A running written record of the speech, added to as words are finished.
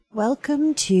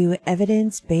Welcome to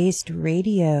Evidence-Based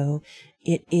Radio.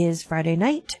 It is Friday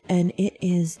night, and it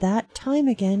is that time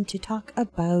again to talk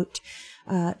about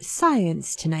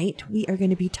science tonight. We are going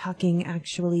to be talking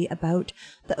actually about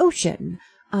the ocean.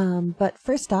 But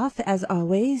first off, as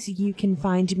always, you can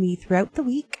find me throughout the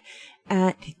week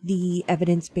at the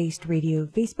Evidence-Based Radio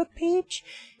Facebook page.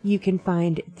 You can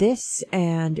find this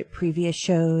and previous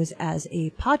shows as a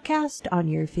podcast on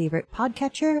your favorite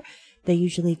podcatcher. They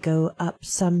usually go up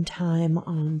sometime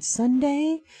on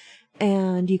Sunday.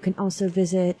 And you can also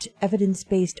visit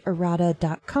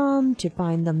evidencebasederrata.com to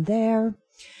find them there.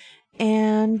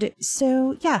 And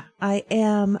so, yeah, I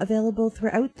am available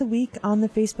throughout the week on the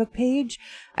Facebook page.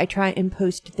 I try and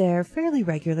post there fairly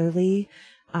regularly,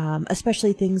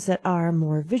 especially things that are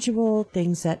more visual,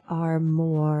 things that are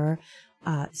more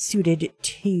suited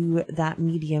to that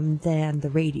medium than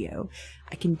the radio.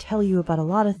 I can tell you about a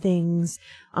lot of things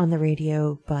on the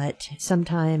radio, but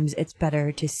sometimes it's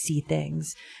better to see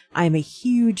things. I'm a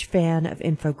huge fan of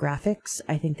infographics.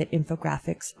 I think that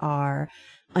infographics are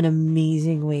an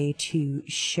amazing way to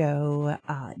show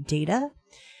data.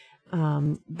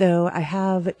 Though I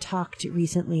have talked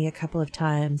recently a couple of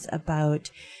times about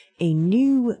a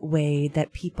new way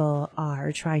that people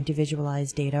are trying to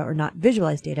visualize data, or not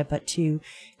visualize data, but to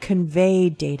convey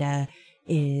data,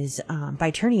 is by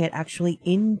turning it actually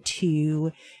into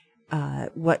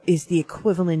what is the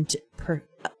equivalent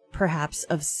perhaps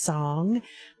of song,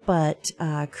 but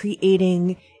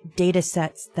creating data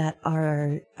sets that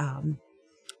are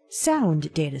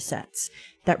sound data sets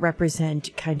that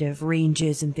represent kind of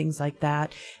ranges and things like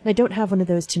that. And I don't have one of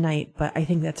those tonight, but I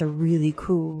think that's a really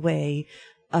cool way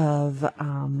of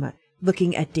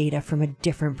looking at data from a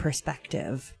different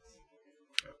perspective.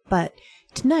 But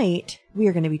tonight, we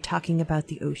are going to be talking about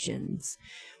the oceans.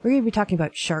 We're going to be talking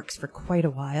about sharks for quite a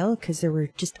while, because there were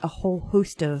just a whole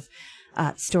host of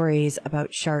stories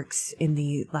about sharks in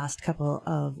the last couple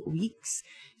of weeks.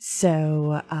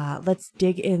 So let's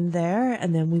dig in there,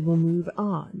 and then we will move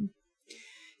on.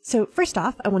 So first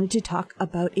off, I wanted to talk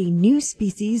about a new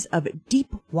species of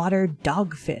deep water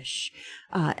dogfish,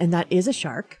 and that is a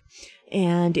shark.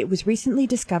 And it was recently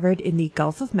discovered in the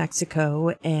Gulf of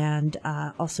Mexico and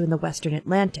also in the Western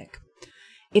Atlantic.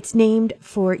 It's named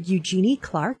for Eugenie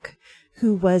Clark,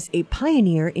 who was a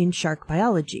pioneer in shark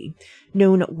biology,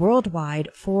 known worldwide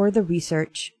for her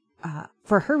research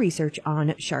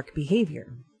on shark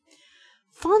behavior.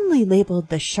 Fondly labeled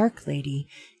the Shark Lady,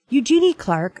 Eugenie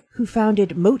Clark, who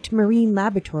founded Mote Marine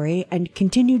Laboratory and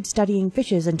continued studying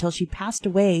fishes until she passed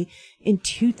away in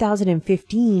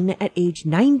 2015 at age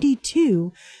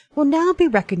 92, will now be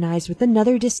recognized with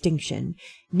another distinction,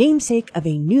 namesake of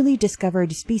a newly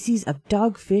discovered species of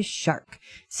dogfish shark,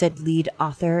 said lead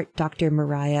author Dr.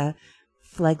 Mariah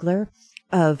Flegler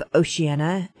of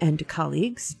Oceana and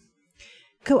colleagues.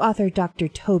 Co-author Dr.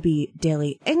 Toby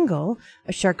Daly Engel,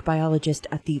 a shark biologist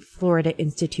at the Florida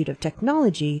Institute of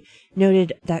Technology,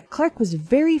 noted that Clark was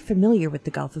very familiar with the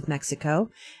Gulf of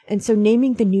Mexico, and so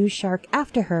naming the new shark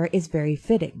after her is very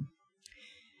fitting.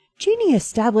 Jeannie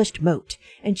established Mote,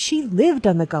 and she lived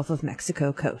on the Gulf of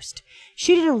Mexico coast.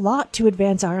 She did a lot to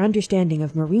advance our understanding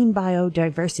of marine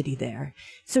biodiversity there,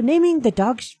 so naming the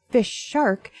dogfish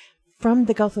shark from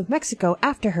the Gulf of Mexico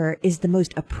after her is the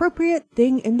most appropriate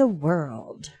thing in the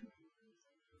world.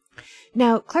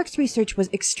 Now, Clark's research was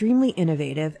extremely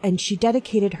innovative, and she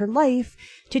dedicated her life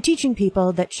to teaching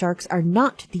people that sharks are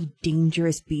not the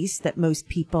dangerous beasts that most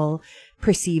people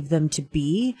perceive them to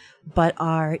be, but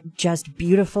are just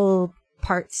beautiful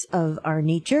parts of our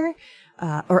nature,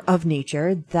 or of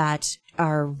nature, that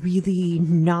are really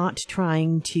not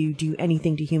trying to do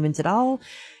anything to humans at all.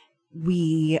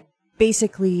 We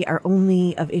basically are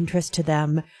only of interest to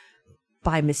them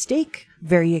by mistake,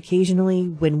 very occasionally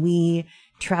when we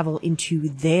travel into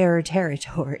their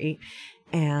territory.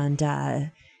 And,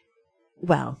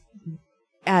 well,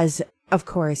 as of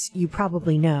course you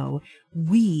probably know,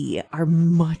 we are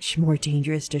much more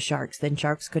dangerous to sharks than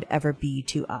sharks could ever be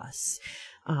to us.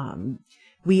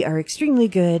 We are extremely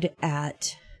good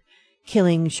at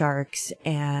killing sharks,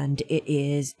 and it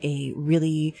is a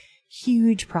really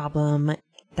huge problem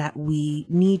that we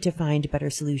need to find better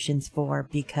solutions for,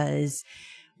 because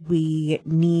we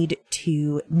need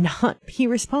to not be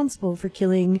responsible for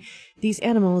killing these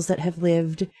animals that have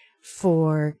lived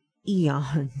for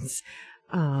eons.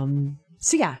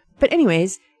 So yeah, but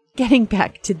anyways, getting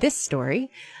back to this story.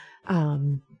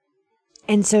 And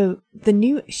so the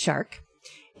new shark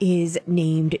is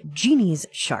named Jeannie's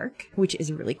Shark, which is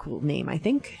a really cool name, I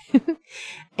think.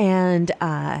 And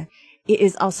it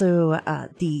is also,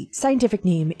 the scientific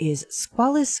name is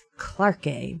Squalus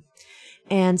clarkae.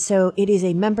 And so it is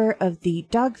a member of the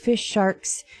dogfish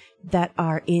sharks that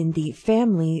are in the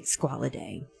family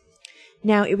Squalidae.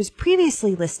 Now, it was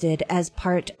previously listed as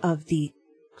part of the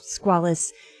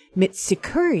Squalus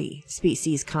mitsukuri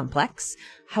species complex.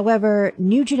 However,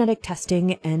 new genetic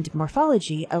testing and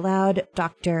morphology allowed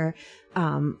Dr.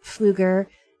 Pfluger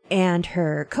and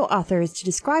her co-authors to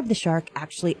describe the shark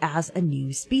actually as a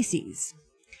new species.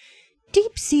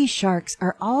 Deep sea sharks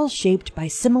are all shaped by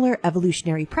similar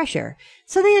evolutionary pressure,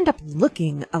 so they end up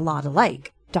looking a lot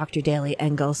alike, Dr. Daly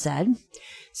Engel said.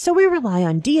 So we rely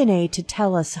on DNA to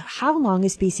tell us how long a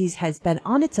species has been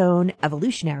on its own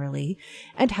evolutionarily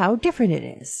and how different it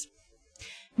is.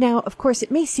 Now, of course,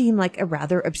 it may seem like a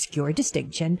rather obscure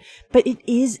distinction, but it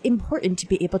is important to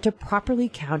be able to properly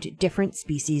count different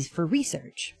species for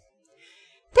research.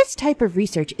 This type of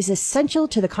research is essential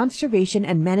to the conservation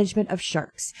and management of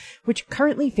sharks, which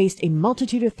currently face a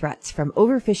multitude of threats from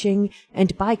overfishing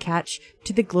and bycatch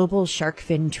to the global shark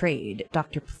fin trade,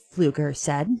 Dr. Pfluger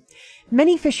said.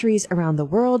 Many fisheries around the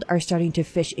world are starting to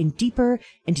fish in deeper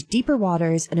and deeper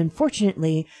waters, and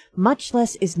unfortunately, much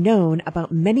less is known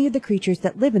about many of the creatures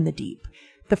that live in the deep.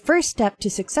 The first step to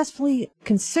successfully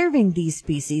conserving these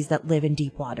species that live in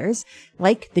deep waters,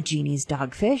 like the Genie's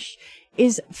dogfish,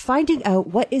 is finding out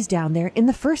what is down there in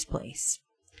the first place.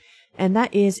 And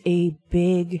that is a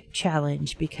big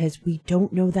challenge because we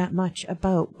don't know that much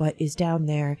about what is down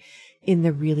there in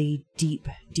the really deep,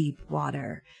 deep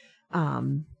water.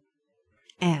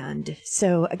 And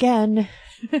so again,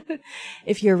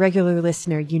 if you're a regular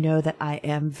listener, you know that I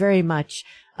am very much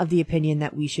of the opinion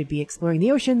that we should be exploring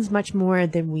the oceans much more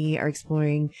than we are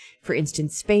exploring, for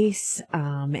instance, space,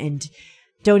 and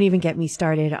don't even get me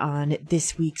started on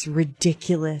this week's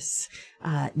ridiculous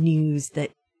news that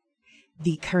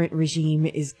the current regime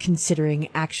is considering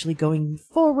actually going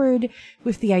forward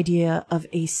with the idea of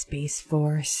a space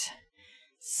force.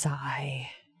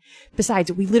 Sigh.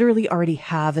 Besides, we literally already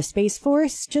have a space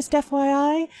force, just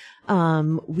FYI.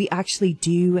 We actually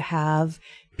do have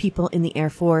people in the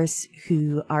Air Force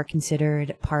who are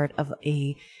considered part of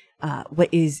a what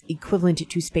is equivalent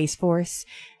to Space Force.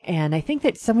 And I think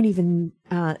that someone even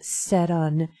said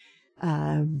on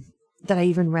that I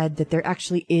even read that there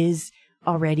actually is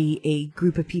already a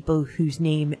group of people whose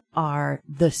name are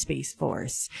the Space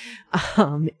Force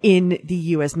in the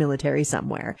U.S. military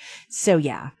somewhere. So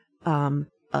yeah,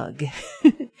 ugh.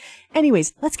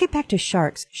 Anyways, let's get back to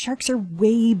sharks. Sharks are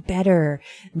way better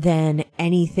than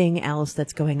anything else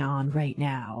that's going on right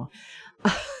now.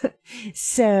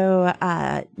 So,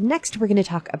 next we're going to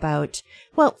talk about,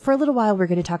 well, for a little while we're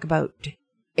going to talk about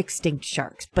extinct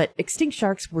sharks, but extinct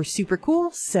sharks were super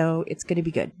cool, so it's going to be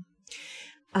good.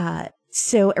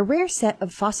 So a rare set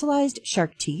of fossilized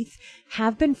shark teeth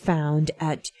have been found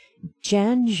at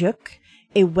Jan Juc,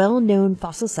 a well-known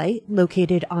fossil site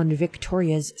located on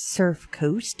Victoria's Surf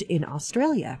Coast in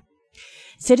Australia.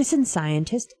 Citizen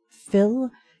scientist Philip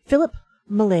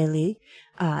Mullally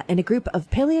and a group of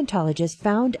paleontologists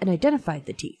found and identified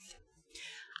the teeth.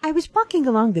 I was walking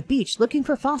along the beach looking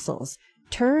for fossils,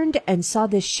 turned and saw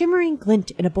this shimmering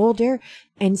glint in a boulder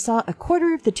and saw a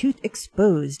quarter of the tooth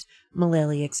exposed,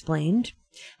 Mullally explained.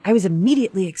 I was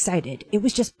immediately excited. It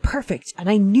was just perfect, and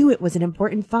I knew it was an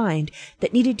important find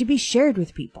that needed to be shared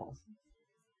with people.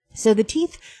 So the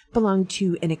teeth belong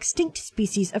to an extinct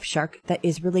species of shark that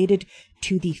is related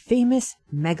to the famous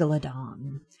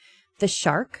megalodon. The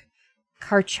shark,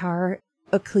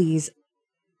 Carcharodontes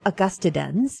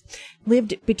augustidens,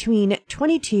 lived between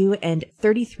 22 and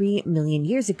 33 million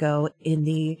years ago in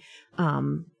the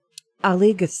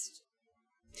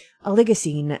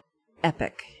Oligocene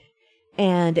epoch.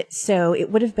 And so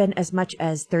it would have been as much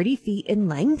as 30 feet in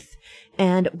length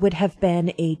and would have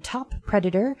been a top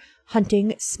predator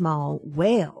hunting small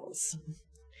whales.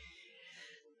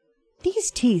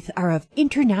 These teeth are of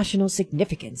international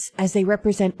significance as they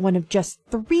represent one of just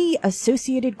 3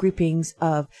 associated groupings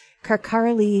of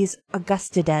Carcharodontes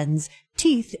augustidens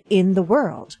teeth in the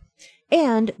world,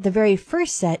 and the very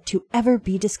first set to ever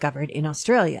be discovered in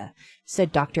Australia,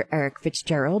 said Dr. Eric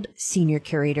Fitzgerald, Senior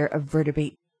Curator of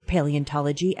Vertebrate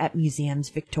Paleontology at Museums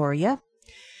Victoria.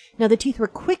 Now, the teeth were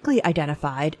quickly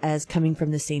identified as coming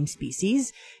from the same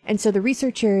species, and so the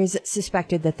researchers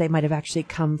suspected that they might have actually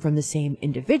come from the same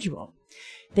individual.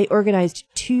 They organized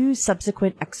 2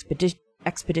 subsequent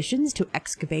expeditions to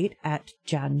excavate at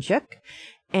Jan Juc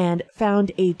and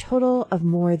found a total of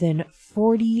more than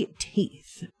 40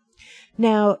 teeth.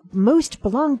 Now, most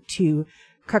belonged to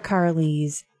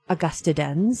Carcharodontes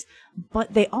augustidens,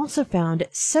 but they also found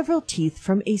several teeth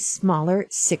from a smaller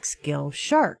 6-gill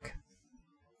shark.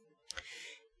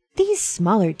 These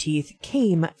smaller teeth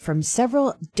came from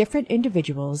several different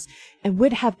individuals and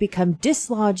would have become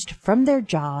dislodged from their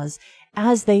jaws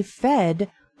as they fed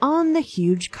on the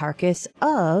huge carcass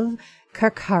of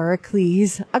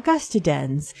Carcharocles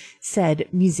augustidens, said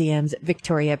museum's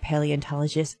Victoria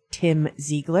paleontologist Tim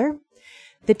Ziegler.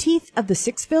 The teeth of the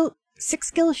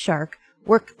six-gill shark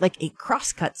work like a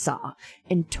crosscut saw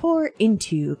and tore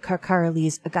into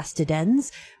Carcharocles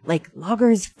augustidens like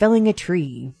loggers felling a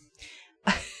tree.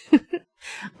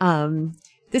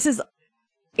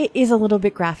 It is a little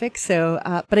bit graphic, so,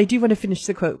 but I do want to finish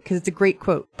the quote because it's a great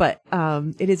quote, but,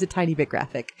 it is a tiny bit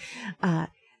graphic.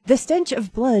 The stench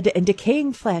of blood and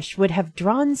decaying flesh would have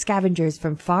drawn scavengers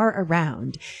from far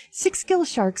around. Six-gill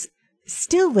sharks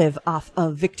still live off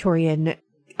the Victorian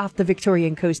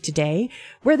coast today,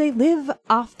 where they live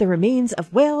off the remains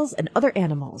of whales and other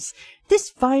animals. This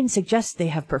find suggests they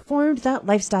have performed that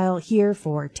lifestyle here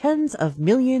for tens of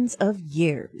millions of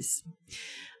years.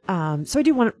 So I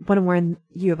do want to warn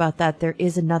you about that. There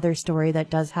is another story that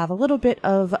does have a little bit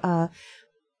of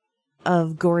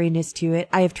goriness to it.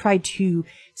 I have tried to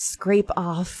scrape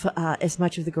off as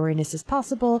much of the goriness as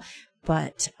possible,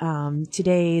 but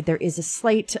today there is a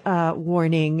slight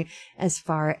warning as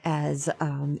far as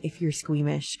if you're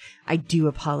squeamish. I do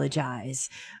apologize.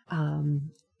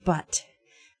 But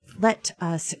let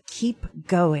us keep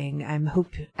going.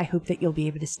 I hope that you'll be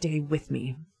able to stay with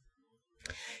me.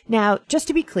 Now, just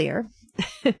to be clear,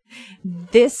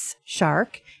 this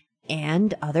shark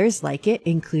and others like it,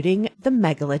 including the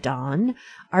megalodon,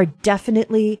 are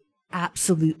definitely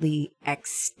absolutely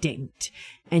extinct.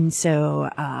 And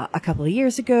so a couple of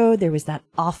years ago, there was that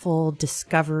awful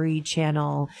Discovery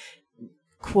Channel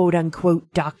quote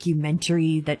unquote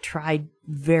documentary that tried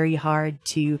very hard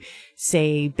to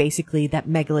say basically that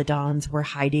megalodons were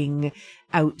hiding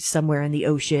out somewhere in the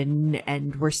ocean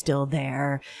and were still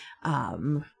there.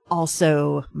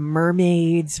 Also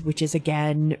mermaids, which is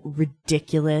again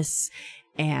ridiculous.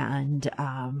 And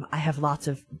I have lots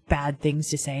of bad things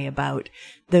to say about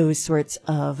those sorts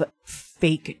of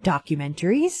fake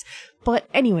documentaries. But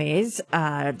anyways,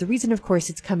 the reason, of course,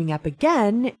 it's coming up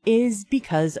again is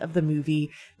because of the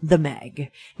movie The Meg.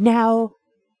 Now,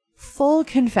 full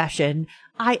confession,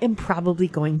 I am probably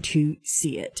going to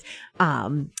see it.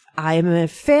 I am a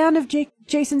fan of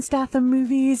Jason Statham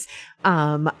movies.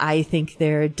 I think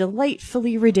they're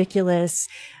delightfully ridiculous.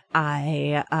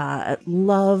 I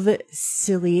love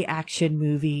silly action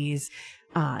movies.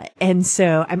 And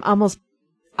so I'm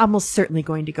almost certainly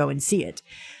going to go and see it.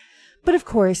 But of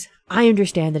course, I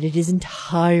understand that it is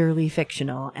entirely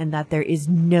fictional and that there is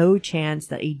no chance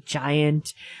that a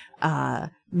giant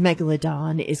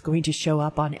megalodon is going to show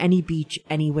up on any beach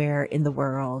anywhere in the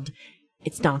world.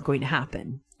 It's not going to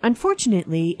happen.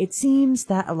 Unfortunately, it seems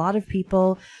that a lot of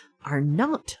people are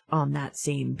not on that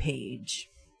same page.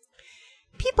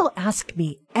 People ask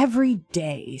me every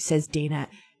day, says Dana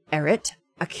Errett,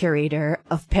 a curator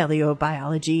of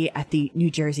paleobiology at the New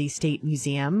Jersey State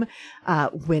Museum,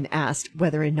 when asked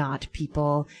whether or not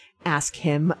people ask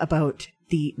him about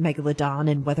the megalodon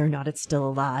and whether or not it's still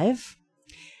alive.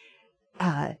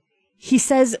 He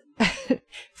says,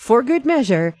 for good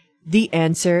measure, the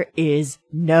answer is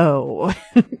no.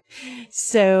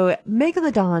 So,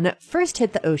 megalodon first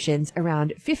hit the oceans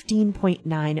around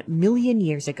 15.9 million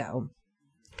years ago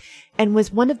and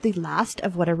was one of the last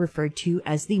of what are referred to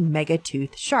as the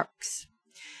megatooth sharks.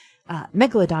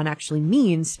 Megalodon actually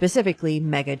means specifically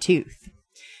megatooth.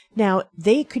 Now,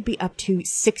 they could be up to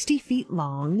 60 feet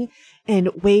long and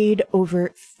weighed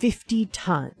over 50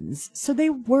 tons. So they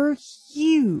were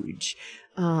huge.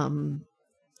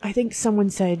 I think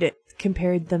someone said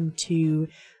compared them to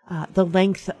the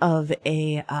length of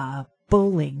a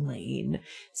bowling lane.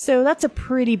 So that's a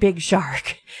pretty big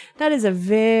shark. That is a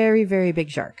very, very big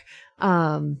shark.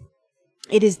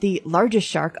 It is the largest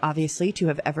shark, obviously, to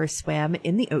have ever swam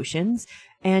in the oceans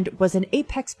and was an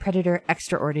apex predator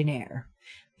extraordinaire.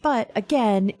 But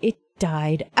again, it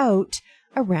died out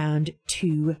around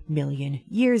 2 million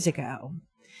years ago.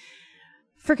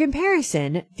 For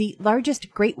comparison, the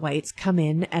largest great whites come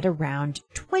in at around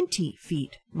 20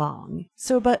 feet long,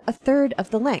 so about a third of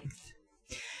the length.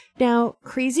 Now,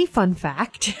 crazy fun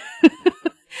fact,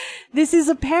 this is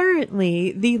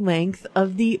apparently the length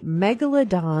of the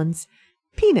megalodon's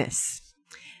penis.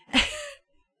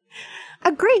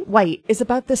 A great white is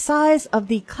about the size of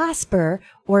the clasper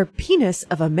or penis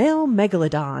of a male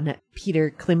megalodon, Peter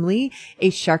Klimley,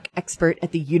 a shark expert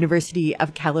at the University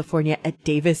of California at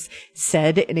Davis,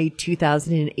 said in a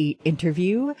 2008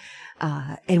 interview,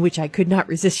 in which I could not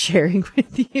resist sharing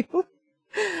with you.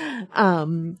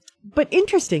 But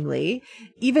interestingly,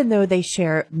 even though they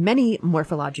share many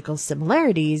morphological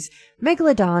similarities,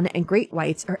 megalodon and great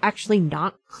whites are actually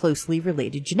not closely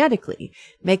related genetically.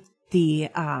 The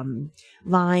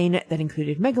line that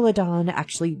included megalodon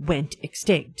actually went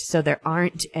extinct. So there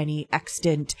aren't any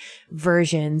extant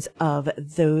versions of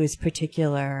those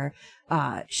particular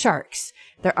sharks.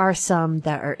 There are some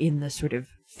that are in the sort of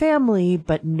family,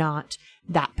 but not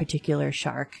that particular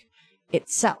shark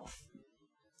itself.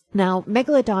 Now,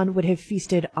 megalodon would have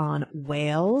feasted on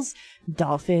whales,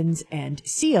 dolphins, and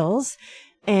seals,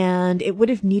 and it would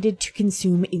have needed to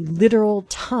consume a literal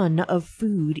ton of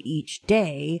food each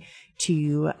day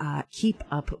to keep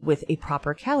up with a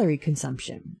proper calorie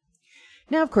consumption.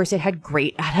 Now, of course, it had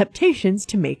great adaptations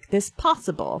to make this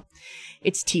possible.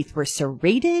 Its teeth were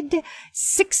serrated,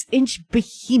 6-inch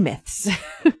behemoths,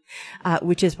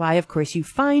 which is why, of course, you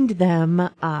find them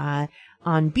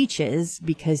on beaches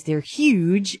because they're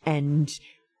huge and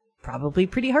probably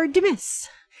pretty hard to miss.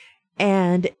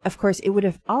 And of course, it would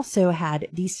have also had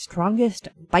the strongest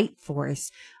bite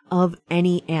force of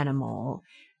any animal,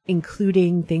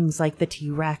 including things like the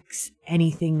T-Rex,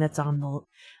 anything that's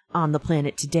on the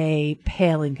planet today,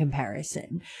 pale in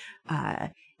comparison.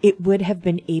 It would have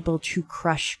been able to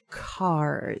crush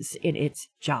cars in its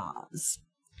jaws.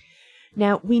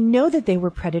 Now, we know that they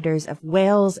were predators of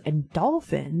whales and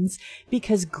dolphins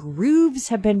because grooves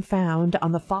have been found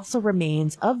on the fossil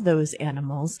remains of those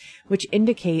animals, which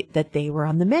indicate that they were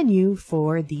on the menu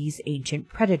for these ancient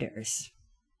predators.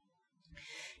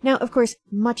 Now, of course,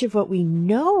 much of what we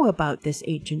know about this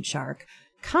ancient shark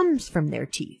comes from their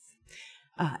teeth.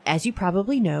 As you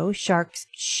probably know, sharks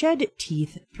shed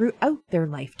teeth throughout their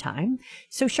lifetime,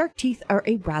 so shark teeth are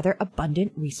a rather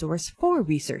abundant resource for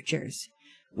researchers.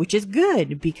 Which is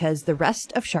good because the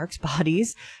rest of sharks'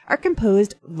 bodies are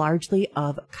composed largely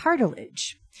of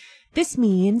cartilage. This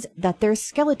means that their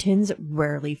skeletons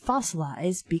rarely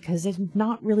fossilize because it's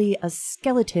not really a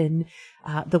skeleton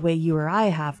the way you or I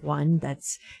have one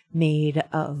that's made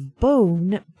of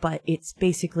bone, but it's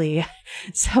basically,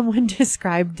 someone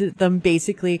described them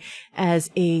basically as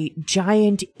a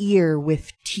giant ear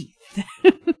with teeth.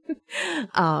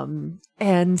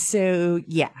 And so,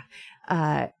 yeah.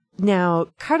 Now,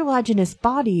 cartilaginous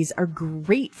bodies are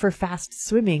great for fast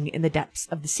swimming in the depths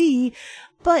of the sea,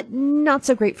 but not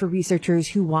so great for researchers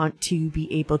who want to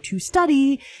be able to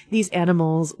study these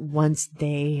animals once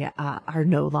they are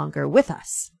no longer with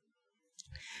us.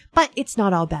 But it's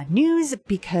not all bad news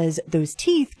because those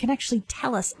teeth can actually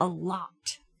tell us a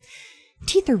lot.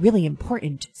 Teeth are really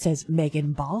important, says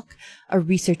Megan Balk, a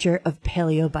researcher of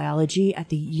paleobiology at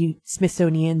the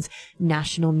Smithsonian's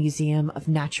National Museum of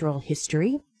Natural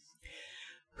History,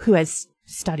 who has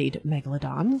studied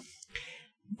megalodon.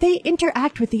 They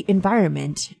interact with the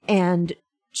environment and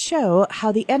show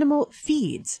how the animal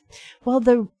feeds. Well,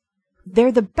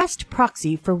 they're the best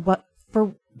proxy they're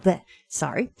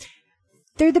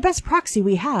the best proxy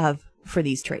we have for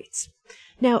these traits.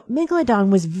 Now, megalodon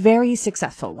was very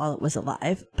successful while it was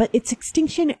alive, but its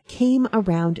extinction came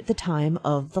around the time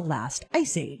of the last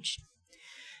ice age.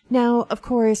 Now, of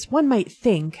course, one might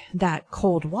think that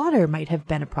cold water might have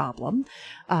been a problem,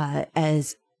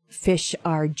 as fish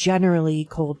are generally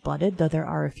cold-blooded, though there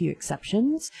are a few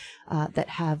exceptions that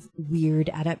have weird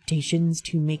adaptations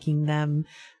to making them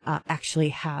actually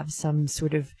have some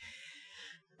sort of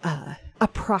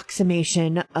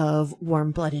approximation of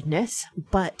warm-bloodedness.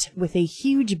 But with a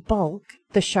huge bulk,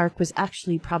 the shark was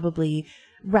actually probably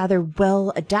rather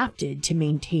well adapted to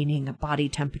maintaining a body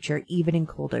temperature even in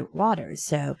colder waters.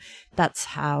 So that's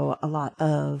how a lot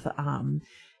of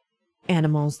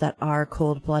animals that are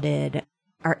cold-blooded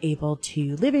are able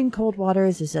to live in cold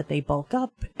waters, is that they bulk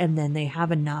up and then they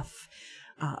have enough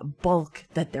bulk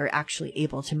that they're actually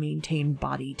able to maintain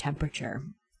body temperature.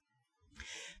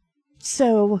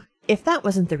 So if that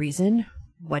wasn't the reason,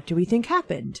 what do we think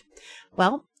happened?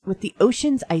 Well, with the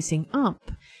oceans icing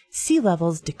up, sea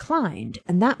levels declined,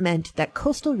 and that meant that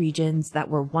coastal regions that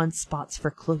were once spots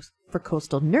for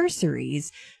coastal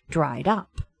nurseries dried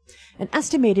up. An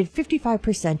estimated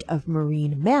 55% of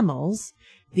marine mammals,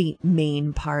 the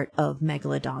main part of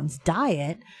megalodon's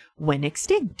diet, went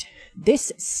extinct.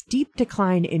 This steep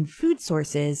decline in food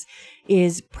sources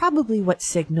is probably what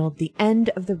signaled the end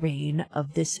of the reign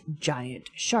of this giant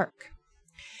shark.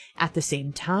 At the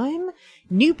same time,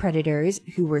 new predators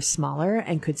who were smaller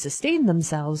and could sustain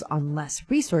themselves on less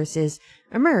resources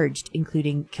emerged,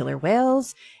 including killer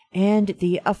whales and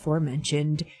the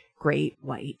aforementioned great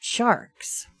white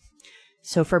sharks.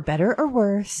 So for better or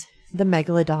worse, the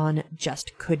megalodon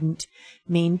just couldn't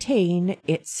maintain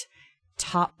its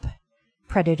top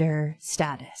predator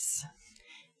status.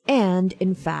 And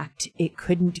in fact, it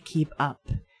couldn't keep up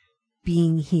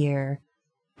being here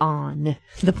on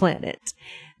the planet.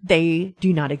 They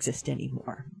do not exist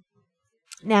anymore.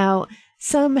 Now,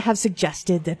 some have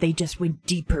suggested that they just went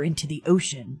deeper into the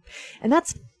ocean, and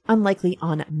that's unlikely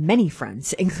on many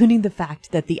fronts, including the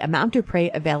fact that the amount of prey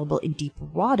available in deeper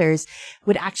waters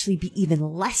would actually be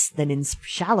even less than in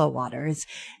shallow waters.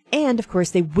 And of course,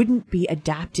 they wouldn't be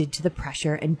adapted to the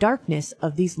pressure and darkness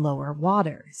of these lower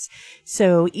waters.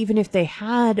 So even if they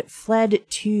had fled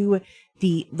to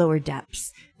the lower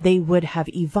depths, they would have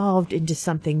evolved into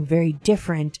something very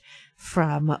different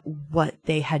from what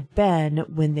they had been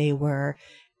when they were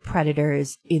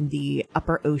predators in the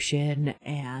upper ocean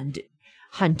and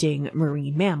hunting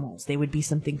marine mammals. They would be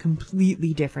something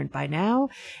completely different by now.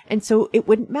 And so it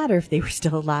wouldn't matter if they were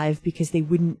still alive, because they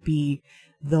wouldn't be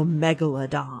the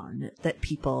megalodon that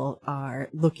people are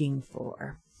looking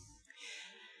for.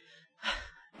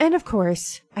 And of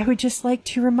course, I would just like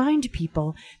to remind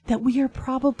people that we are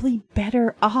probably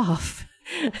better off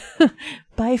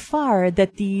by far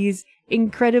that these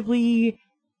incredibly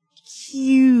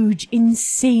huge,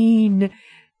 insane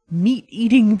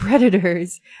meat-eating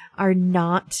predators are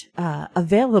not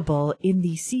available in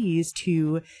the seas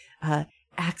to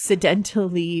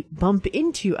accidentally bump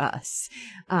into us.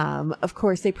 Of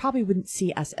course, they probably wouldn't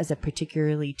see us as a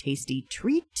particularly tasty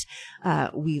treat.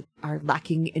 We are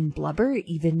lacking in blubber,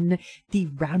 even the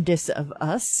roundest of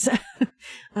us.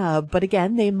 But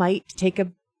again, they might take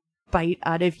a bite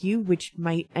out of you, which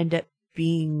might end up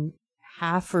being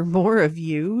half or more of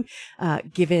you,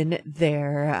 given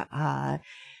their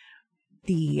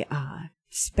the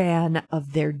span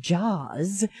of their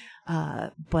jaws.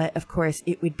 But of course,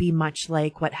 it would be much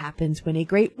like what happens when a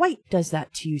great white does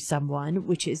that to someone,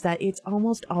 which is that it's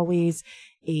almost always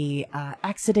a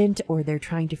accident, or they're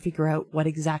trying to figure out what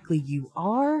exactly you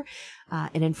are.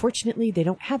 And unfortunately, they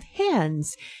don't have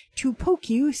hands to poke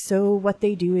you. So what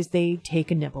they do is they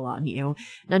take a nibble on you.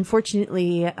 And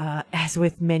unfortunately, as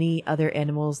with many other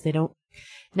animals, they don't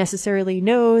necessarily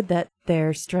know that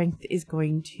their strength is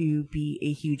going to be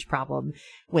a huge problem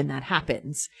when that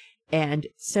happens. And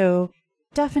so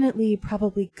definitely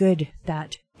probably good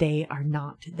that they are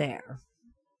not there.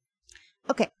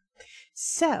 Okay.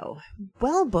 So,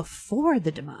 well before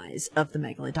the demise of the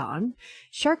megalodon,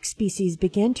 shark species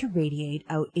began to radiate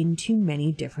out into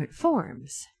many different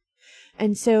forms.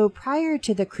 And so prior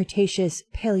to the Cretaceous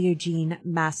Paleogene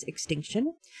mass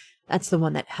extinction, that's the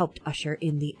one that helped usher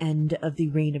in the end of the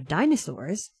reign of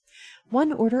dinosaurs,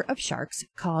 one order of sharks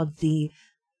called the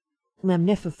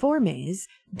Lamniformes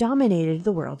dominated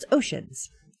the world's oceans.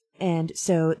 And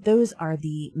so those are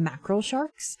the mackerel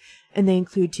sharks, and they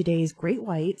include today's great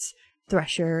whites,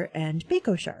 thresher, and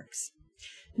mako sharks.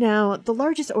 Now, the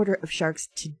largest order of sharks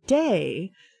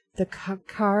today, the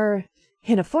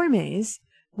Carcharodontiformes,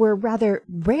 were rather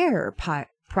rare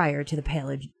prior to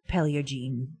the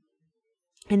Paleogene.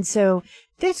 And so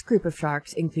this group of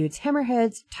sharks includes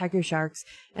hammerheads, tiger sharks,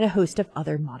 and a host of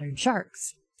other modern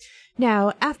sharks.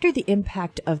 Now, after the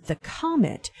impact of the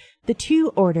comet, the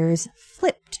two orders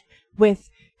flipped, with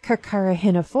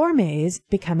Carcharodontiformes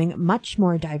becoming much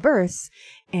more diverse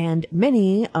and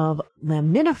many of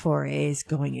Lamniformes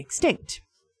going extinct.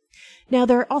 Now,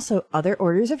 there are also other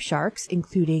orders of sharks,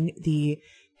 including the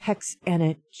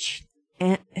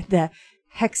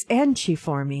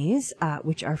Hexanchiformes,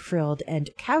 which are frilled and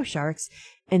cow sharks,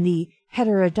 and the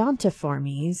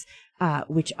Heterodontiformes,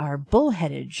 which are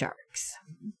bull-headed sharks.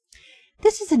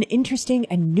 This is an interesting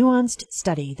and nuanced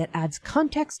study that adds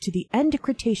context to the end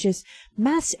Cretaceous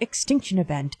mass extinction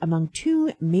event among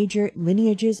two major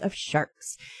lineages of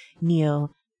sharks.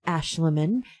 Neil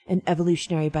Ashleman, an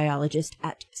evolutionary biologist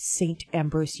at St.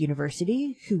 Ambrose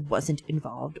University, who wasn't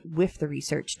involved with the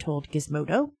research, told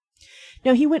Gizmodo.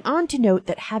 Now, he went on to note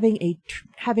that having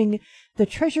the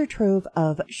treasure trove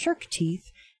of shark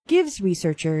teeth gives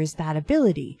researchers that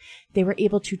ability. They were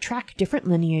able to track different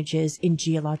lineages in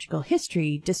geological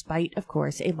history, despite, of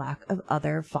course, a lack of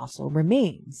other fossil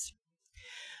remains.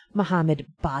 Mohammed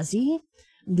Bazi,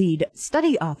 lead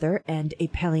study author and a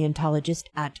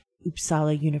paleontologist at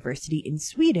Uppsala University in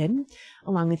Sweden,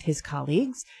 along with his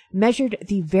colleagues, measured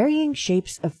the varying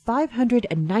shapes of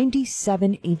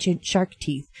 597 ancient shark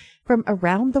teeth from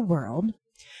around the world,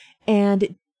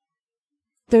 and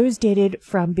those dated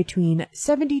from between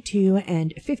 72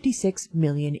 and 56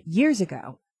 million years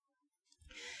ago.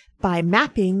 By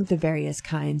mapping the various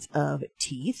kinds of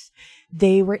teeth,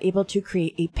 they were able to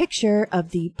create a picture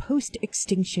of the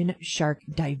post-extinction shark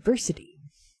diversity.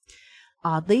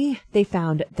 Oddly, they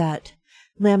found that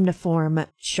lamniform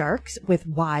sharks with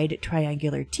wide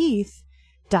triangular teeth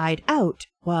died out,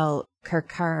 while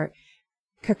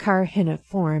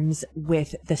Carcharhiniforms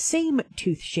with the same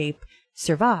tooth shape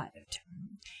survived.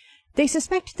 They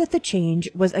suspect that the change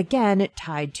was again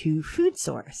tied to food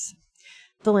source.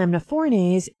 The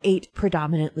Lamniformes ate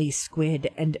predominantly squid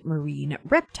and marine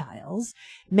reptiles,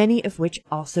 many of which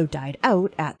also died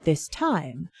out at this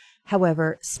time.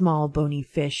 However, small bony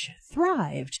fish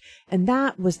thrived, and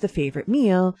that was the favorite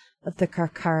meal of the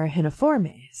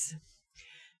Carcharhiniformes.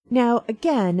 Now,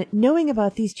 again, knowing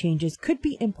about these changes could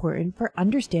be important for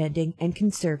understanding and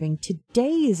conserving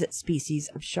today's species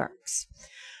of sharks,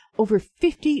 over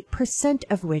 50%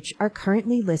 of which are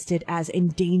currently listed as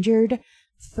endangered,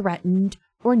 threatened,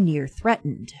 or near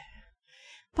threatened.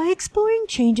 By exploring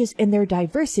changes in their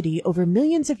diversity over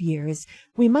millions of years,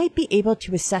 we might be able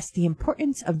to assess the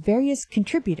importance of various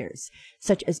contributors,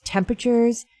 such as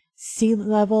temperatures, sea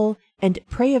level, and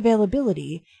prey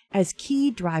availability, as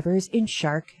key drivers in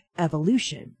shark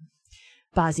evolution.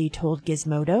 Bazzi told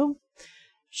Gizmodo,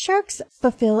 "Sharks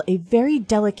fulfill a very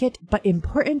delicate but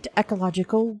important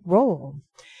ecological role.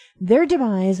 Their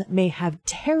demise may have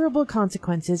terrible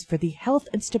consequences for the health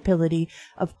and stability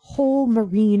of whole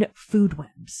marine food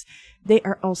webs. They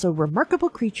are also remarkable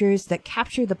creatures that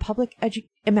capture the public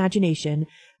imagination,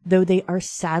 though they are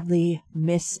sadly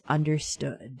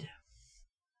misunderstood."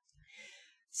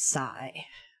 Sigh.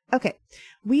 Okay,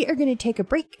 we are going to take a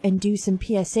break and do some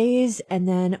PSAs, and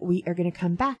then we are going to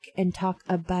come back and talk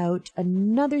about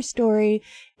another story.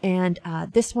 And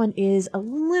this one is a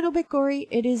little bit gory.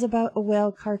 It is about a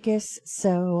whale carcass.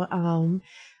 So,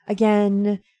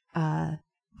 again,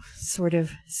 sort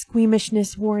of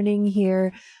squeamishness warning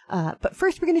here. But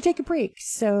first, we're going to take a break.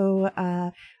 So,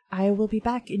 I will be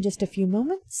back in just a few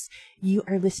moments. You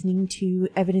are listening to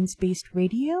Evidence-Based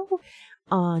Radio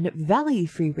on Valley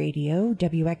Free Radio,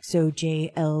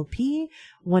 WXOJ-LP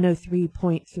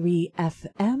 103.3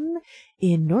 FM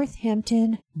in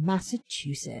Northampton,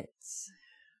 Massachusetts.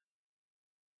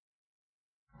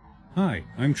 Hi,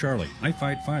 I'm Charlie. I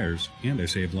fight fires and I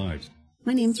save lives.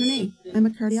 My name's Renee. I'm a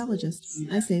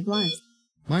cardiologist. I save lives.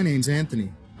 My name's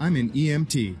Anthony. I'm an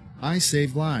EMT. I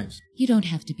save lives. You don't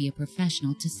have to be a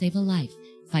professional to save a life.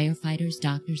 Firefighters,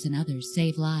 doctors, and others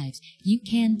save lives. You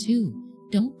can too.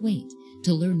 Don't wait.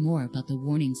 To learn more about the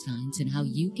warning signs and how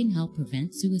you can help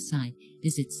prevent suicide,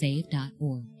 visit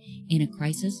save.org. In a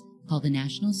crisis, call the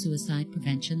National Suicide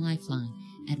Prevention Lifeline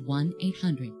at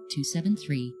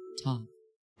 1-800-273-TALK.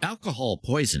 Alcohol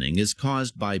poisoning is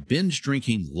caused by binge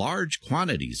drinking large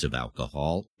quantities of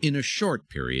alcohol in a short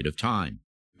period of time.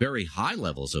 Very high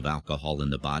levels of alcohol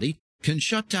in the body can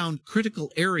shut down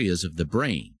critical areas of the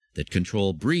brain that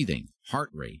control breathing, heart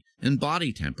rate, and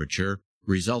body temperature,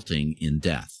 resulting in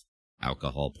death.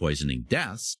 Alcohol poisoning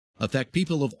deaths affect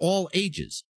people of all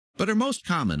ages, but are most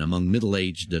common among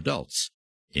middle-aged adults.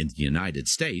 In the United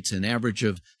States, an average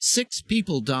of 6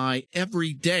 people die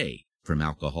every day from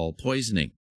alcohol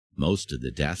poisoning. Most of the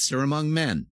deaths are among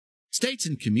men. States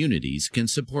and communities can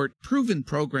support proven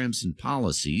programs and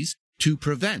policies to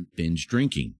prevent binge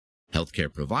drinking.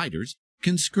 Healthcare providers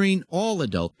can screen all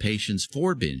adult patients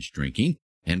for binge drinking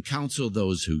and counsel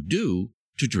those who do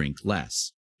to drink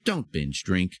less. Don't binge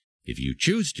drink. If you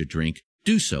choose to drink,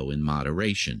 do so in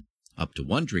moderation. Up to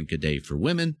 1 drink a day for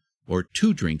women or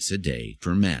 2 drinks a day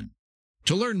for men.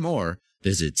 To learn more,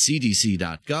 visit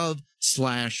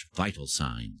cdc.gov/vital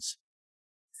signs.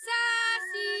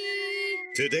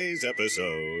 Today's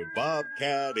episode,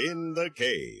 Bobcat in the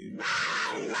Cave.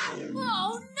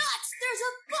 Oh, nuts! There's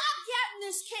a bobcat in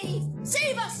this cave!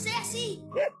 Save us, Sassy!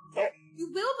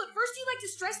 You will, but first you'd like to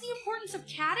stress the importance of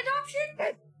cat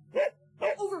adoption?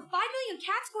 Over 5 million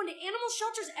cats go into animal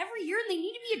shelters every year and they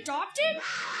need to be adopted?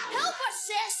 Help us,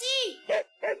 Sassy!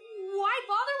 Why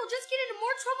bother? We'll just get into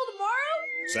more trouble tomorrow?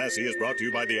 Sassy is brought to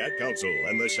you by the Ad Council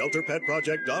and the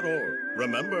ShelterPetProject.org.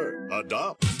 Remember,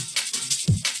 adopt.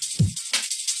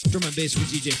 Drum and Bass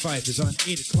with DJ Fife is on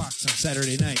 8 o'clock on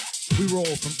Saturday night. We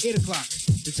roll from 8 o'clock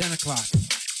to 10 o'clock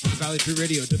on Valley Free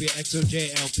Radio,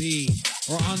 WXOJ-LP,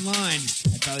 or online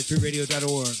at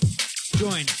valleyfreeradio.org.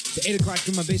 Join the 8 o'clock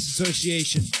Drum and Bass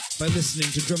Association by listening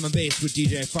to Drum and Bass with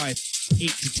DJ Fife, 8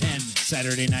 to 10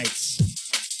 Saturday nights.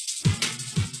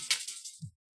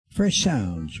 Fresh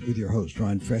Sounds with your host,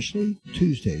 Ron Freshley,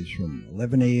 Tuesdays from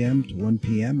 11 a.m. to 1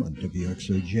 p.m. on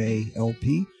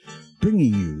WXOJ-LP,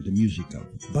 bringing you the music of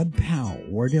Bud Powell,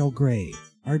 Wardell Gray,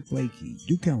 Art Blakey,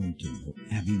 Duke Ellington,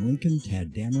 Abby Lincoln,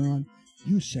 Tad Dameron,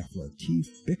 Yusef Lateef,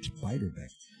 Bix Beiderbecke,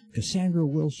 Cassandra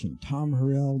Wilson, Tom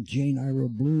Harrell, Jane Ira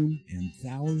Bloom, and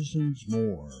thousands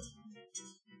more.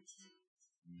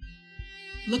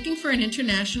 Looking for an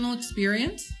international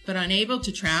experience, but unable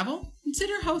to travel?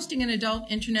 Consider hosting an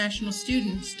adult international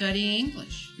student studying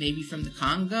English, maybe from the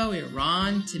Congo,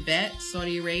 Iran, Tibet,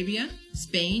 Saudi Arabia,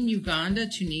 Spain, Uganda,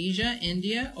 Tunisia,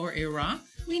 India, or Iraq.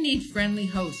 We need friendly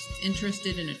hosts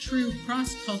interested in a true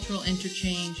cross-cultural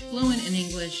interchange, fluent in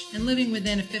English, and living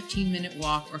within a 15-minute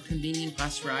walk or convenient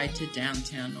bus ride to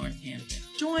downtown Northampton.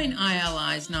 Join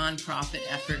ILI's nonprofit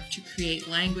effort to create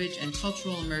language and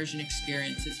cultural immersion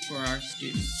experiences for our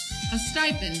students. A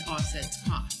stipend offsets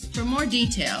costs. For more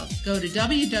details, go to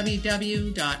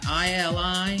www.ili.edu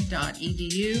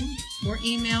or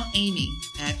email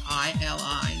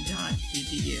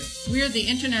amy@ili.edu. We are the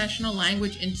International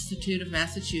Language Institute of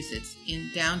Massachusetts in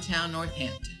downtown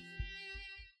Northampton.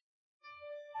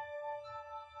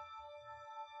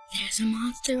 There's a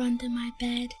monster under my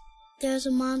bed. There's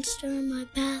a monster in my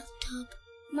bathtub.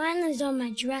 Mine is on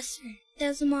my dresser.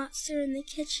 There's a monster in the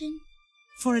kitchen.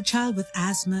 For a child with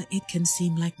asthma, it can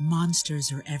seem like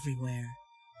monsters are everywhere.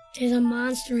 There's a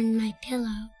monster in my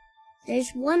pillow. There's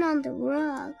one on the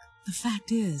rug. The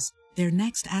fact is, their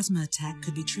next asthma attack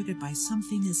could be triggered by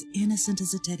something as innocent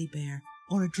as a teddy bear,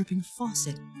 or a dripping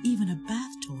faucet, even a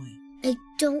bath toy. I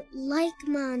don't like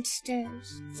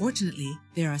monsters. Fortunately,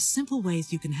 there are simple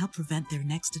ways you can help prevent their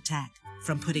next attack,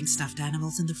 from putting stuffed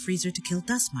animals in the freezer to kill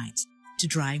dust mites, to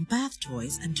drying bath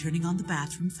toys and turning on the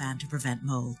bathroom fan to prevent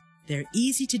mold. They're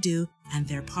easy to do, and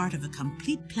they're part of a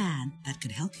complete plan that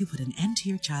could help you put an end to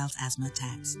your child's asthma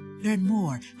attacks. Learn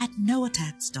more at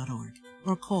noattacks.org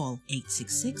or call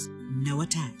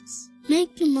 866-NO-ATTACKS.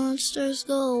 Make the monsters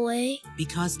go away.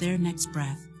 Because their next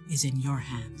breath is in your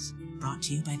hands. Brought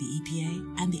to you by the EPA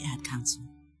and the Ad Council.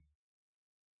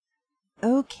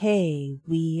 Okay,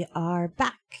 we are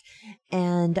back,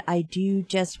 and I do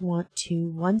just want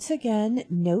to once again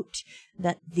note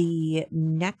that the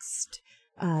next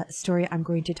story I'm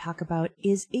going to talk about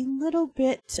is a little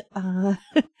bit,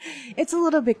 it's a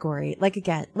little bit gory. Like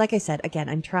I said,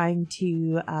 I'm trying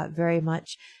to very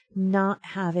much not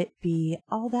have it be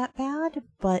all that bad,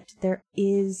 but there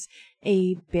is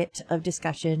a bit of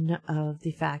discussion of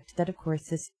the fact that, of course,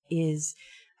 this is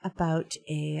about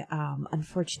a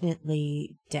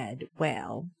unfortunately dead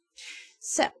whale.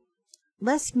 So,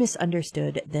 less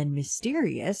misunderstood than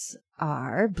mysterious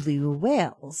are blue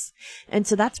whales. And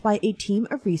so that's why a team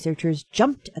of researchers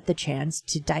jumped at the chance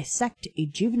to dissect a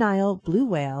juvenile blue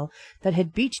whale that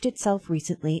had beached itself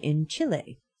recently in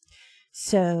Chile.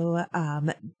 So,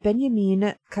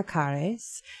 Benjamin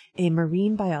Cacares, a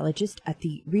marine biologist at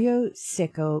the Rio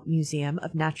Seco Museum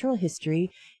of Natural History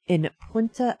in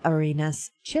Punta Arenas,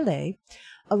 Chile,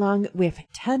 along with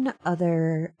 10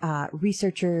 other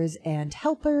researchers and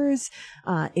helpers,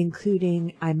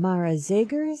 including Aymara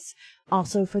Zegers,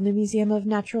 also from the Museum of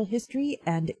Natural History,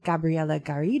 and Gabriela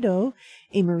Garrido,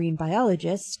 a marine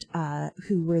biologist,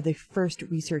 who were the first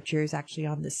researchers actually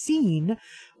on the scene,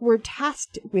 were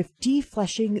tasked with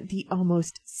defleshing the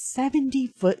almost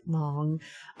 70-foot-long,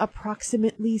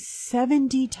 approximately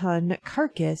 70-ton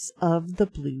carcass of the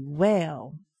blue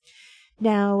whale.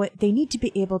 Now, they need to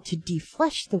be able to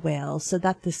deflesh the whale so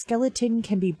that the skeleton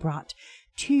can be brought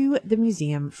to the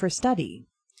museum for study.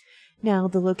 Now,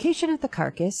 the location of the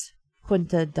carcass,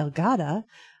 Punta Delgada,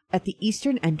 at the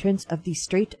eastern entrance of the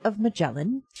Strait of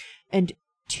Magellan, and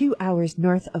 2 hours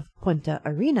north of Punta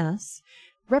Arenas,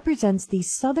 represents the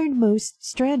southernmost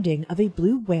stranding of a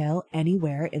blue whale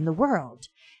anywhere in the world,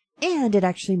 and it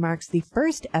actually marks the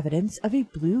first evidence of a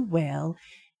blue whale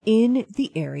in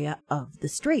the area of the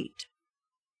strait.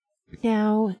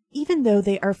 Now, even though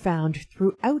they are found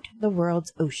throughout the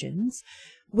world's oceans,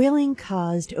 whaling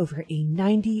caused over a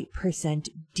 90%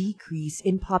 decrease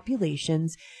in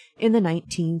populations in the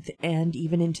 19th and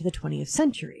even into the 20th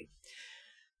century.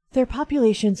 Their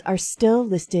populations are still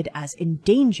listed as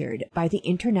endangered by the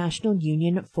International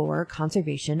Union for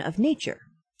Conservation of Nature.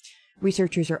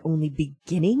 Researchers are only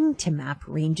beginning to map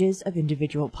ranges of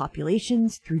individual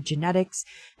populations through genetics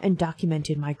and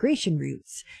documented migration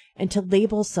routes, and to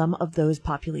label some of those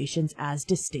populations as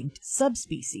distinct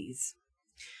subspecies.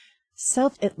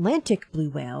 South Atlantic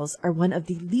blue whales are one of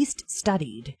the least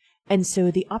studied, and so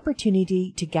the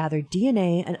opportunity to gather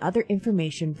DNA and other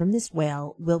information from this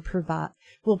whale will prove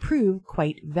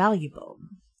quite valuable.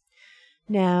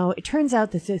 Now, it turns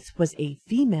out that this was a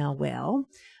female whale.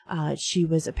 She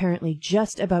was apparently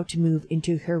just about to move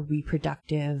into her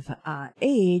reproductive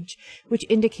age, which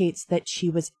indicates that she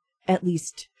was at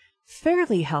least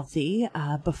fairly healthy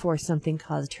before something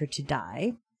caused her to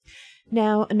die.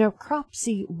 Now, a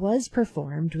necropsy was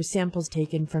performed with samples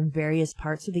taken from various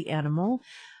parts of the animal,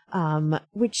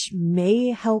 which may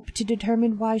help to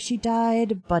determine why she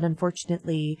died, but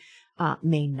unfortunately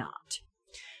may not.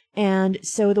 And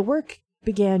so the work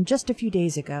began just a few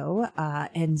days ago,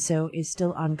 and so is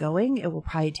still ongoing. It will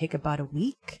probably take about a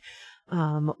week.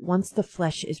 Once the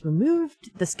flesh is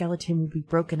removed, the skeleton will be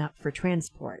broken up for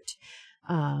transport.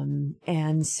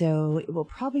 And so it will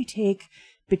probably take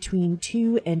between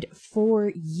 2 and 4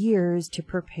 years to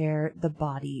prepare the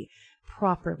body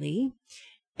properly.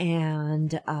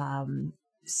 And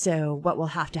so what will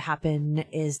have to happen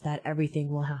is that everything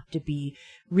will have to be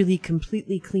really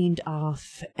completely cleaned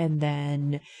off, and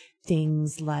then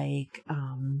things like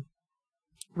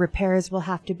repairs will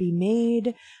have to be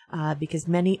made because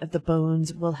many of the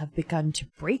bones will have begun to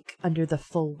break under the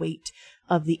full weight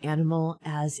of the animal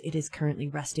as it is currently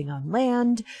resting on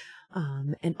land.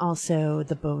 And also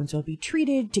the bones will be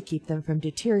treated to keep them from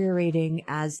deteriorating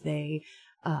as they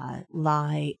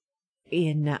lie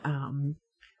in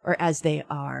or as they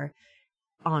are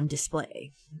on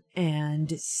display.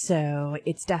 And so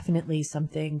it's definitely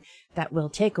something that will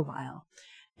take a while.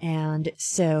 And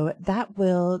so that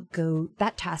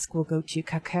task will go to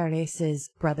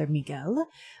Cacares' brother Miguel,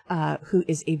 who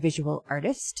is a visual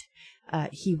artist.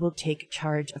 He will take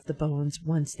charge of the bones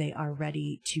once they are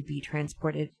ready to be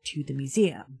transported to the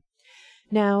museum.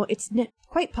 Now, it's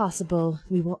quite possible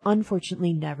we will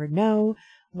unfortunately never know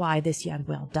why this young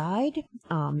whale died.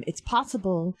 It's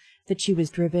possible that she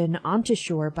was driven onto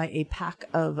shore by a pack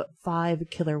of 5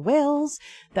 killer whales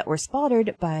that were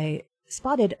spotted by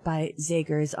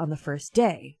Zegers on the first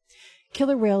day.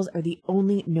 Killer whales are the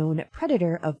only known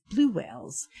predator of blue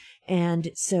whales,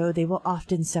 and so they will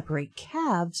often separate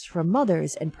calves from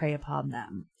mothers and prey upon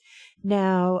them.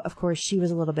 Now, of course, she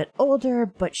was a little bit older,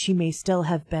 but she may still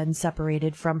have been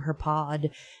separated from her pod,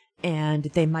 and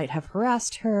they might have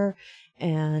harassed her,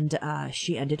 and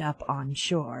she ended up on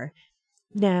shore.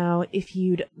 Now, if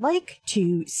you'd like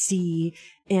to see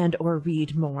and or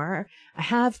read more, I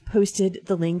have posted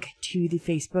the link to the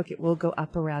Facebook. It will go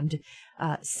up around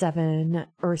 7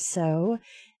 or so.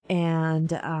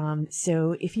 And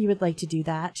so if you would like to do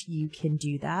that, you can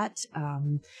do that.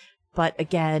 But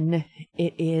again,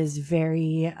 it is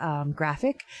very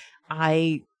graphic.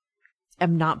 I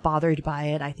am not bothered by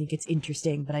it. I think it's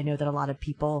interesting, but I know that a lot of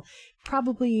people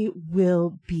probably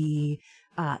will be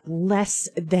less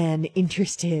than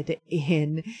interested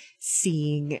in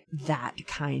seeing that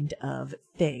kind of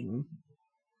thing.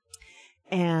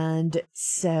 And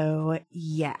so,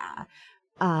 yeah.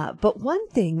 But one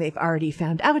thing they've already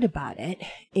found out about it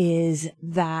is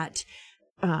that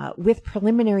with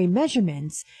preliminary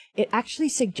measurements, it actually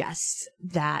suggests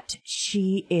that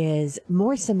she is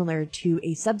more similar to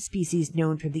a subspecies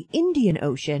known from the Indian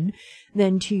Ocean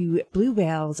than to blue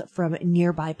whales from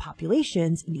nearby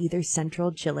populations in either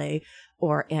central Chile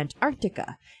or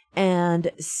Antarctica.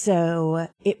 And so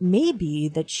it may be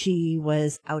that she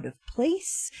was out of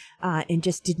place and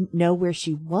just didn't know where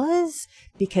she was,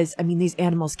 because, I mean, these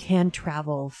animals can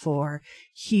travel for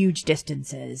huge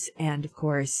distances. And of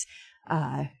course,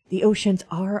 the oceans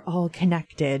are all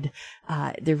connected.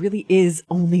 There really is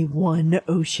only one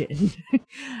ocean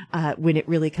when it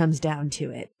really comes down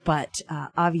to it. But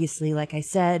obviously, like I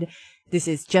said, this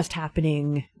is just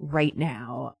happening right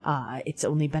now. It's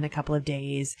only been a couple of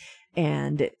days.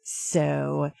 And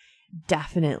so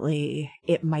definitely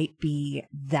it might be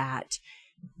that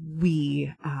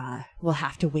we will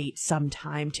have to wait some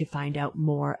time to find out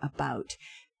more about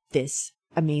this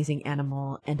amazing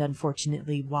animal and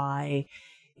unfortunately why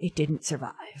it didn't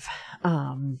survive,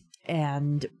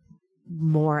 and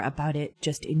more about it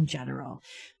just in general.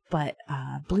 But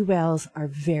blue whales are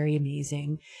very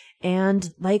amazing,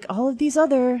 and like all of these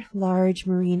other large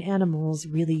marine animals,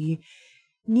 really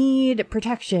need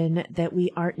protection that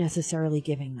we aren't necessarily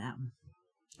giving them.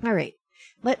 All right,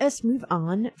 let us move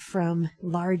on from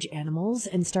large animals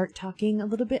and start talking a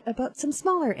little bit about some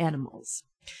smaller animals.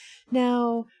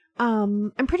 Now,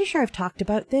 I'm pretty sure I've talked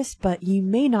about this, but you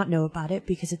may not know about it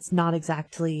because it's not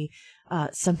exactly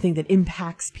something that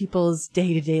impacts people's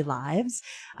day-to-day lives.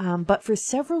 But for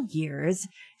several years,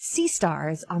 sea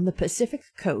stars on the Pacific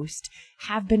coast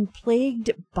have been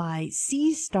plagued by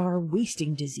sea star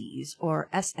wasting disease, or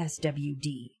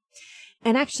SSWD.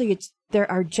 And actually, there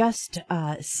are just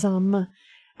some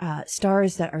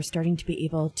stars that are starting to be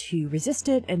able to resist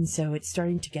it, and so it's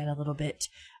starting to get a little bit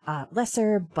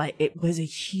lesser, but it was a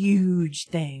huge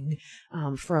thing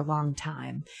for a long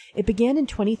time. It began in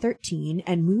 2013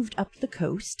 and moved up the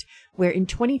coast, where in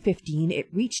 2015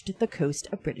 it reached the coast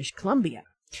of British Columbia,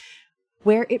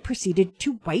 where it proceeded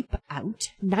to wipe out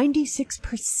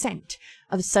 96%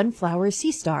 of sunflower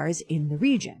sea stars in the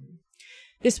region.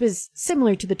 This was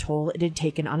similar to the toll it had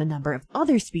taken on a number of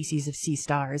other species of sea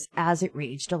stars as it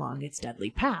raged along its deadly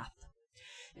path.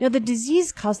 Now, the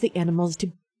disease caused the animals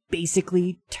to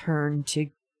basically turn to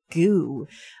goo.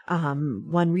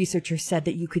 One researcher said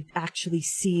that you could actually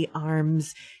see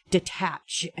arms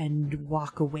detach and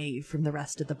walk away from the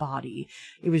rest of the body.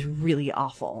 It was really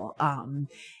awful.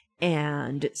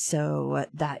 And so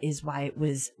that is why it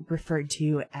was referred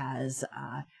to as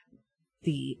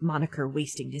the moniker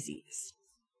wasting disease.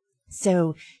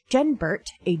 So Jen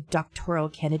Burt, a doctoral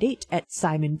candidate at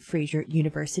Simon Fraser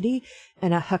University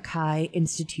and a Hakai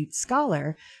Institute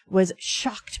scholar, was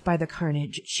shocked by the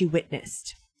carnage she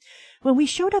witnessed. When we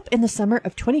showed up in the summer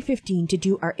of 2015 to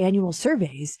do our annual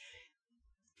surveys,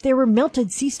 there were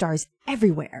melted sea stars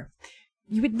everywhere.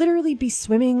 You would literally be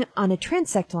swimming on a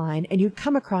transect line and you'd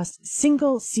come across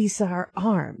single sea star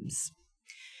arms.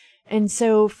 And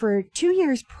so for 2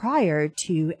 years prior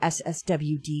to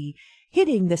SSWD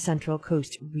hitting the Central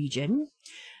Coast region,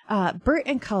 Burt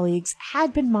and colleagues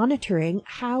had been monitoring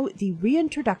how the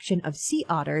reintroduction of sea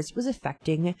otters was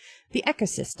affecting the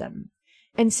ecosystem.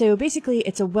 And so basically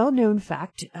it's a well-known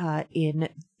fact in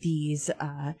these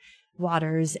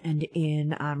waters and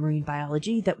in marine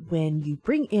biology that when you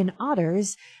bring in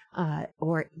otters,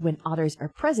 or when otters are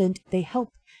present, they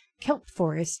help kelp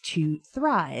forests to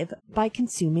thrive by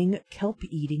consuming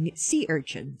kelp-eating sea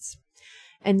urchins.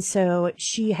 And so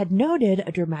she had noted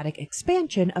a dramatic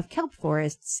expansion of kelp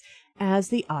forests as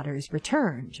the otters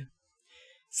returned.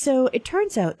 So it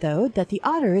turns out, though, that the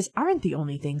otters aren't the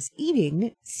only things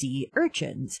eating sea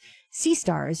urchins. Sea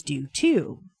stars do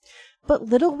too. But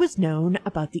little was known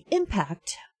about the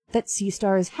impact that sea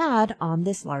stars had on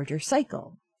this larger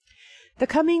cycle. The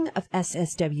coming of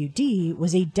SSWD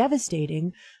was a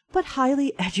devastating but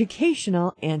highly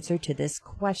educational answer to this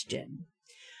question.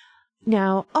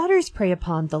 Now, otters prey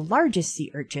upon the largest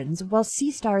sea urchins, while sea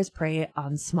stars prey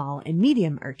on small and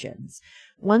medium urchins.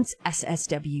 Once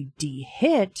SSWD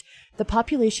hit, the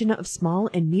population of small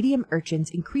and medium urchins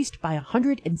increased by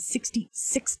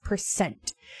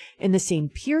 166%. In the same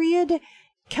period,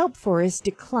 kelp forests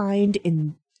declined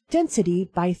in density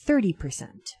by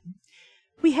 30%.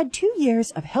 We had 2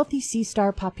 years of healthy sea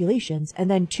star populations,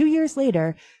 and then 2 years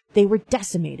later, they were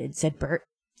decimated, said Burt.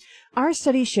 Our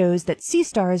study shows that sea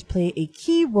stars play a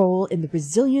key role in the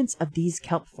resilience of these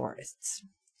kelp forests.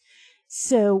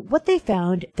 So what they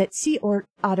found that sea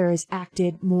otters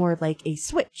acted more like a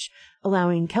switch,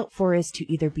 allowing kelp forests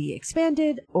to either be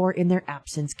expanded or in their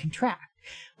absence contract,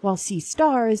 while sea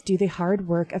stars do the hard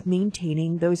work of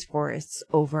maintaining those forests'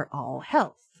 overall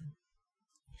health.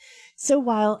 So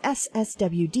while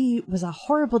SSWD was a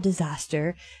horrible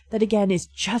disaster that again is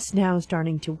just now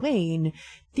starting to wane,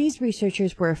 these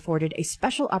researchers were afforded a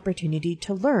special opportunity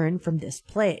to learn from this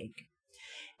plague.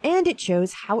 And it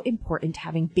shows how important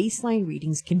having baseline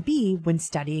readings can be when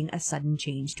studying a sudden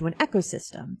change to an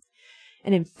ecosystem.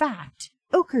 And in fact,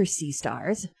 ochre sea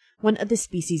stars, one of the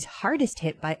species hardest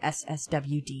hit by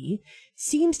SSWD,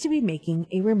 seems to be making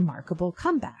a remarkable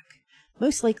comeback.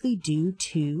 Most likely due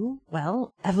to,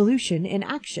 well, evolution in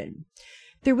action.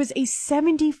 There was a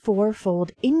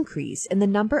 74-fold increase in the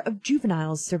number of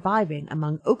juveniles surviving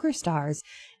among ochre stars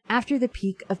after the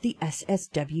peak of the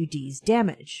SSWD's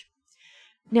damage.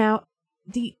 Now,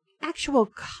 the actual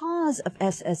cause of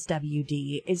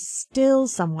SSWD is still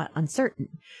somewhat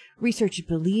uncertain. Researchers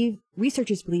believe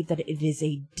that it is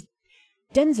a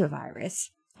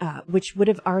denzovirus, which would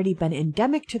have already been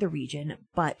endemic to the region,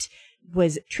 but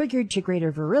was triggered to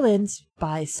greater virulence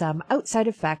by some outside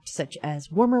effect such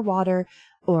as warmer water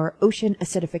or ocean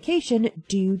acidification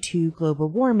due to global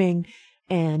warming,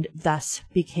 and thus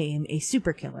became a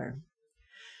superkiller.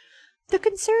 The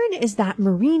concern is that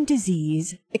marine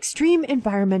disease, extreme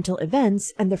environmental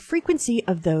events, and the frequency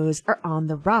of those are on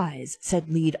the rise, said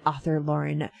lead author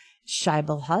Lauren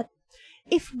Scheibelhut.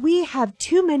 If we have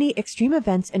too many extreme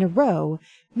events in a row,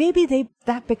 maybe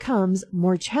that becomes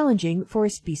more challenging for a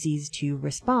species to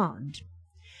respond.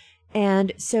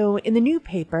 And so in the new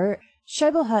paper,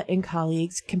 Scheibelhut and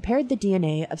colleagues compared the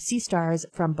DNA of sea stars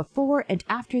from before and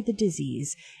after the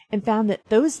disease and found that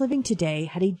those living today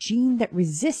had a gene that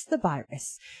resists the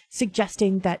virus,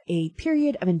 suggesting that a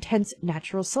period of intense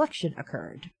natural selection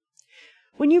occurred.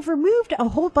 When you've removed a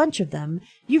whole bunch of them,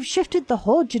 you've shifted the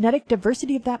whole genetic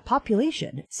diversity of that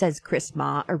population, says Chris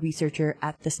Ma, a researcher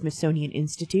at the Smithsonian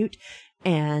Institute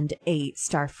and a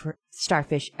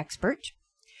starfish expert.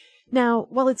 Now,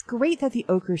 while it's great that the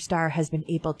ochre star has been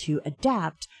able to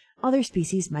adapt, other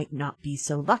species might not be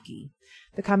so lucky.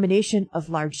 The combination of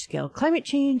large-scale climate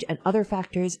change and other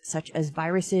factors such as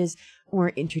viruses or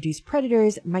introduced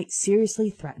predators might seriously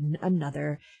threaten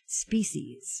another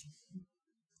species.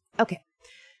 Okay.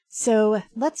 So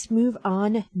let's move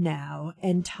on now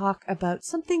and talk about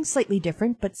something slightly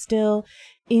different, but still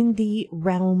in the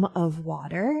realm of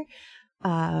water.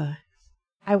 I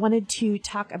wanted to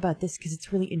talk about this because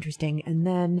it's really interesting, and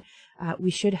then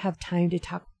we should have time to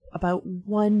talk about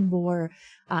one more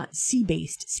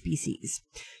sea-based species.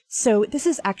 So this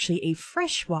is actually a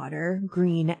freshwater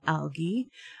green algae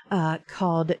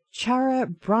called Chara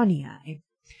brownii.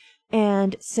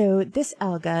 And so this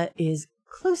alga is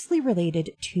closely related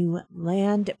to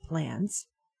land plants.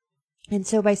 And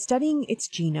so by studying its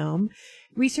genome,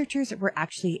 researchers were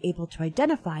actually able to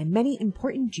identify many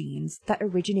important genes that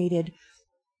originated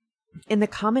in the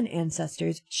common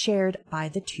ancestors shared by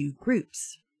the two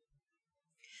groups.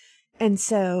 And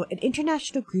so an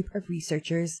international group of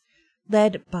researchers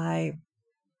led by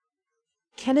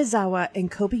Kanazawa and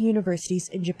Kobe universities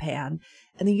in Japan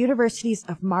and the universities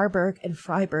of Marburg and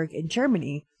Freiburg in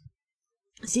Germany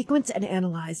sequenced and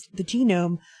analyzed the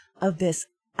genome of this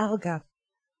alga,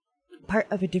 part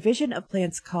of a division of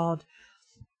plants called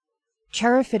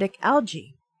charophytic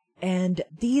algae. And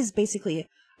these basically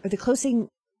are the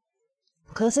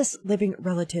closest living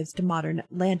relatives to modern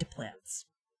land plants.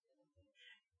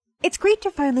 It's great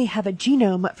to finally have a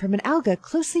genome from an alga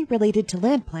closely related to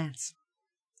land plants.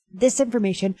 This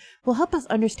information will help us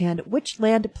understand which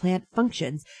land plant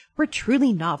functions were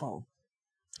truly novel,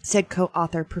 said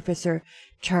co-author Professor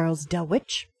Charles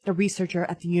Delwich, a researcher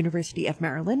at the University of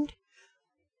Maryland.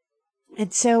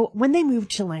 And so when they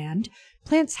moved to land,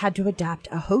 plants had to adapt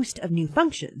a host of new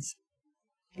functions,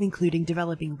 including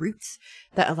developing roots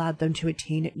that allowed them to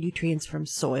attain nutrients from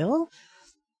soil,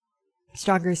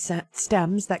 stronger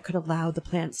stems that could allow the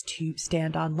plants to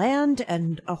stand on land,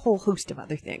 and a whole host of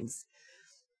other things.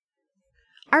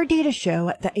 Our data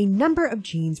show that a number of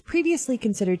genes previously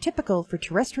considered typical for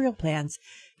terrestrial plants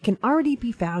can already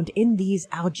be found in these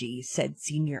algae, said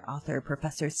senior author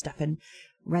Professor Stefan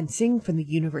Rensing from the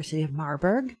University of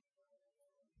Marburg.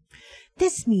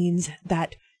 This means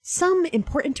that some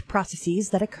important processes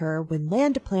that occur when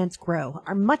land plants grow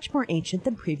are much more ancient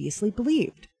than previously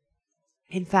believed.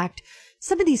 In fact,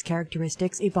 some of these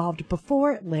characteristics evolved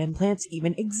before land plants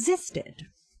even existed.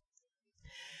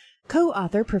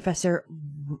 Co-author Professor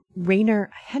Rainer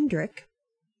Hedrick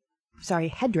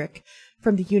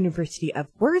from the University of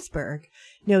Würzburg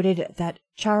noted that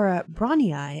Chara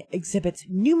brownii exhibits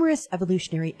numerous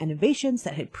evolutionary innovations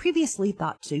that had previously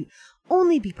thought to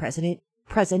only be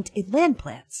present in land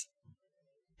plants.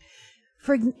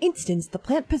 For instance, the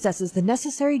plant possesses the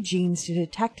necessary genes to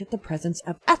detect the presence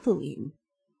of ethylene.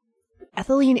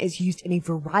 Ethylene is used in a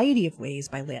variety of ways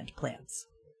by land plants.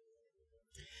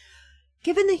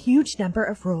 Given the huge number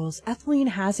of roles ethylene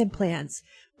has in plants,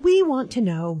 we want to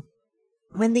know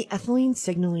when the ethylene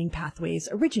signaling pathways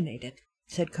originated,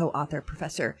 said co-author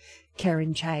Professor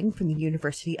Karen Chang from the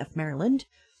University of Maryland.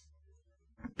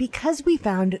 Because we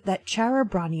found that Chara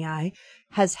brownii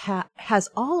has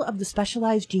all of the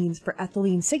specialized genes for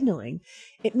ethylene signaling,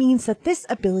 it means that this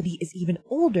ability is even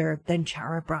older than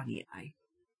Chara brownii.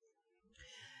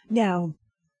 Now,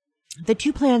 the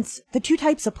two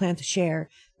types of plants share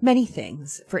many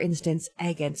things. For instance,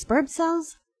 egg and sperm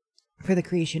cells for the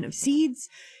creation of seeds,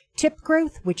 tip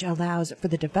growth, which allows for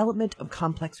the development of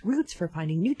complex roots for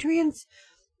finding nutrients,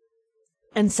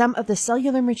 and some of the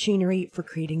cellular machinery for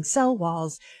creating cell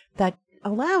walls that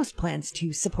allows plants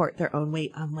to support their own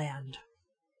weight on land.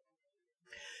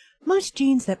 Most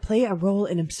genes that play a role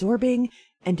in absorbing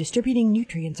and distributing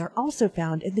nutrients are also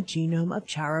found in the genome of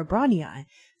Chara brownii,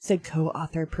 said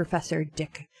co-author Professor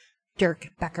Dirk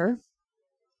Becker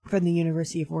from the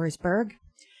University of Würzburg.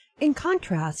 In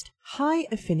contrast,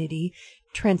 high-affinity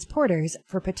transporters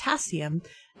for potassium,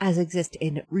 as exist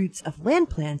in roots of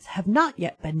land plants, have not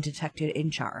yet been detected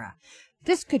in Chara.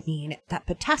 This could mean that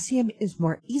potassium is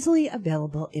more easily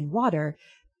available in water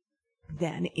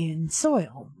than in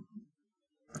soil.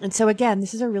 And so again,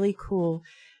 this is a really cool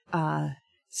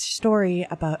story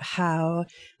about how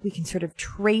we can sort of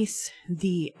trace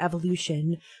the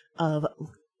evolution of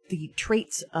the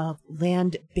traits of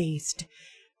land-based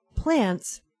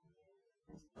plants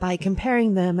by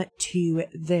comparing them to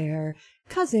their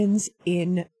cousins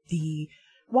in the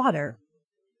water.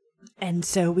 And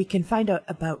so we can find out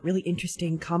about really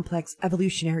interesting, complex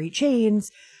evolutionary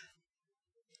chains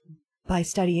by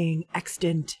studying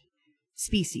extant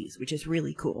species, which is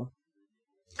really cool.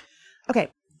 Okay,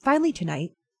 finally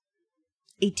tonight,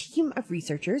 a team of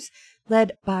researchers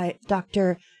led by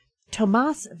Dr.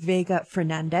 Tomás Vega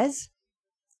Fernandez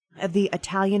of the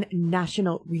Italian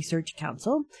National Research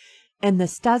Council and the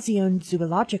Stazione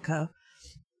Zoologica,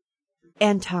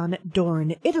 Anton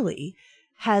Dorn, Italy,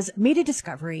 has made a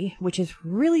discovery which is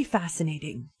really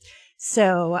fascinating.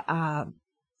 So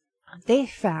they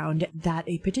found that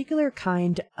a particular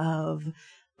kind of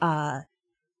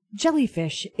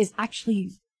jellyfish is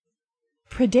actually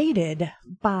predated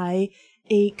by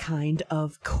a kind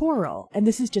of coral. And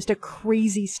this is just a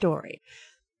crazy story.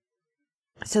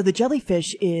 So the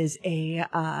jellyfish is a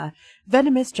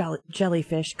venomous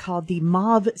jellyfish called the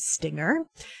mauve stinger.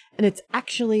 And it's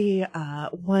actually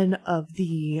one of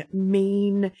the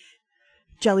main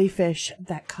jellyfish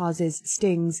that causes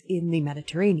stings in the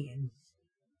Mediterranean.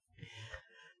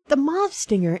 The mauve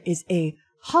stinger is a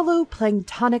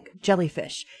holoplanktonic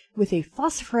jellyfish with a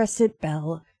phosphorescent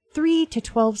bell 3 to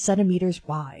 12 centimeters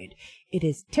wide. It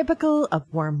is typical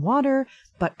of warm water,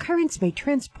 but currents may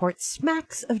transport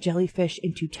smacks of jellyfish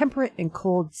into temperate and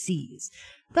cold seas.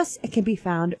 Thus, it can be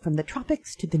found from the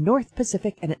tropics to the North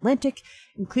Pacific and Atlantic,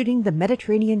 including the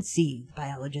Mediterranean Sea, the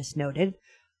biologist noted.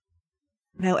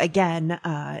 Now, again,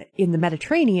 in the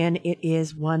Mediterranean, it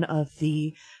is one of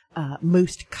the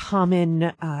most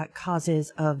common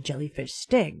causes of jellyfish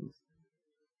sting.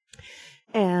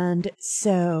 And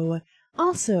so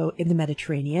also in the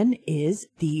Mediterranean is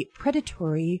the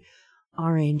predatory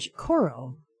orange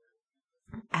coral,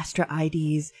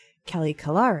 Astraeades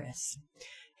calicularis.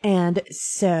 And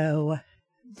so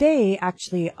they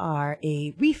actually are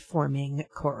a reef-forming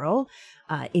coral.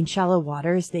 In shallow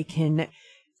waters, they can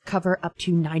cover up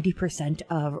to 90%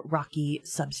 of rocky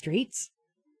substrates.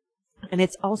 And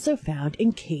it's also found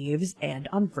in caves and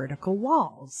on vertical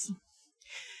walls.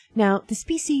 Now, the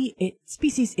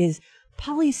species is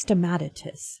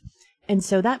Polystomatitis, and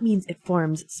so that means it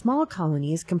forms small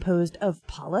colonies composed of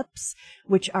polyps,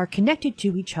 which are connected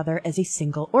to each other as a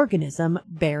single organism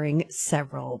bearing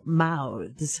several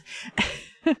mouths.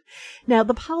 Now,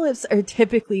 the polyps are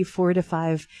typically 4 to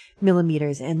 5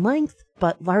 millimeters in length,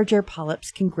 but larger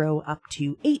polyps can grow up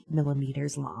to 8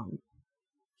 millimeters long.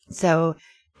 So,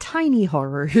 tiny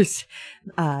horrors,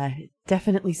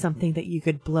 definitely something that you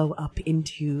could blow up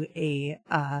into a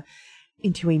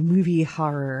movie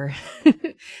horror.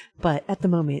 But at the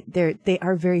moment, they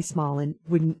are very small and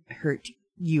wouldn't hurt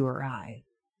you or I.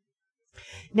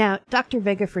 Now, Dr.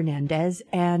 Vega Fernandez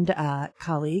and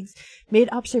colleagues made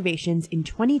observations in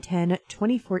 2010,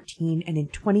 2014, and in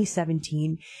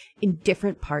 2017 in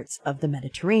different parts of the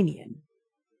Mediterranean.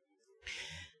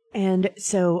 And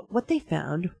so what they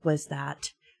found was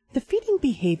that the feeding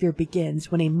behavior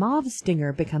begins when a mauve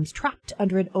stinger becomes trapped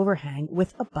under an overhang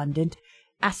with abundant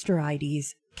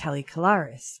Astraeades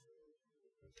calicularis.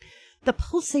 The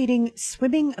pulsating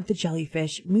swimming of the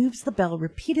jellyfish moves the bell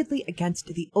repeatedly against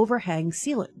the overhang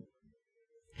ceiling.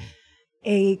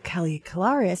 A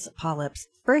calicularis polyps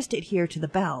first adhere to the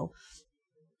bell,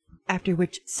 after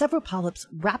which several polyps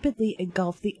rapidly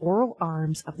engulf the oral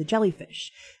arms of the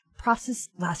jellyfish, a process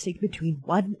lasting between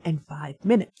 1 and 5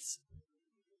 minutes.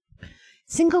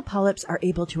 Single polyps are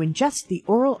able to ingest the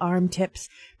oral arm tips,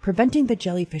 preventing the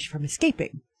jellyfish from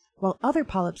escaping, while other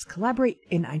polyps collaborate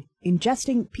in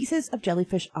ingesting pieces of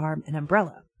jellyfish arm and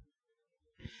umbrella.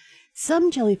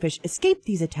 Some jellyfish escape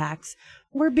these attacks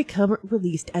or become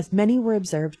released, as many were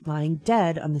observed lying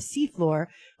dead on the seafloor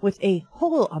with a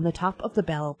hole on the top of the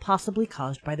bell, possibly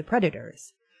caused by the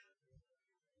predators.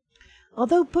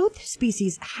 Although both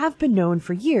species have been known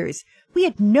for years, we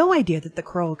had no idea that the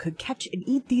coral could catch and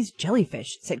eat these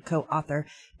jellyfish, said co-author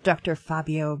Dr.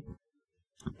 Fabio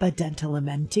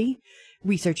Badentilamenti,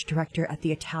 research director at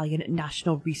the Italian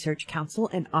National Research Council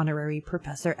and honorary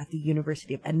professor at the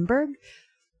University of Edinburgh.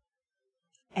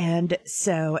 And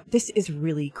so this is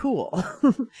really cool.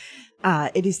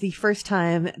 It is the first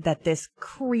time that this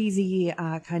crazy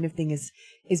kind of thing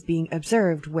is being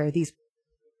observed, where these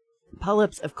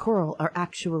polyps of coral are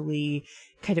actually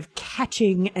kind of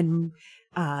catching and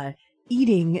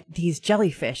eating these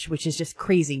jellyfish, which is just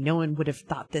crazy. No one would have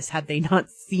thought this had they not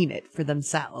seen it for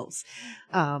themselves.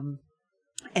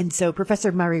 And so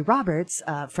Professor Murray Roberts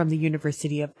from the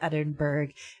University of Edinburgh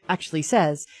actually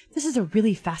says, this is a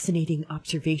really fascinating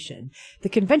observation. The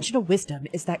conventional wisdom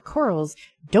is that corals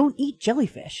don't eat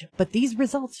jellyfish, but these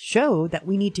results show that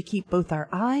we need to keep both our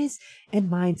eyes and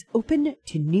minds open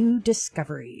to new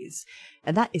discoveries.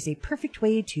 And that is a perfect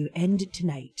way to end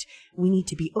tonight. We need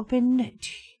to be open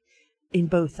in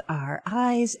both our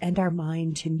eyes and our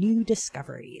mind to new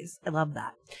discoveries. I love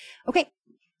that. Okay.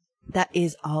 That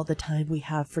is all the time we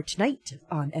have for tonight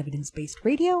on Evidence-Based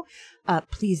Radio.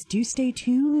 Please do stay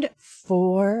tuned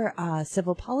for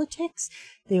Civil Politics.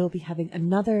 They will be having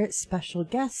another special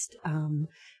guest.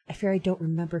 I fear I don't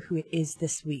remember who it is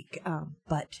this week,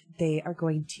 but they are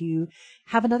going to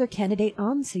have another candidate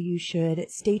on, so you should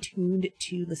stay tuned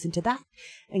to listen to that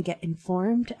and get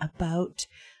informed about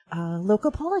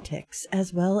local politics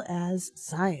as well as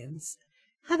science.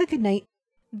 Have a good night.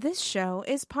 This show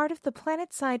is part of the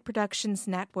PlanetSide Productions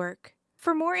Network.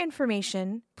 For more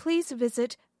information, please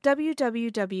visit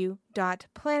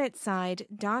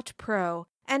www.planetside.pro,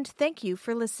 and thank you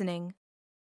for listening.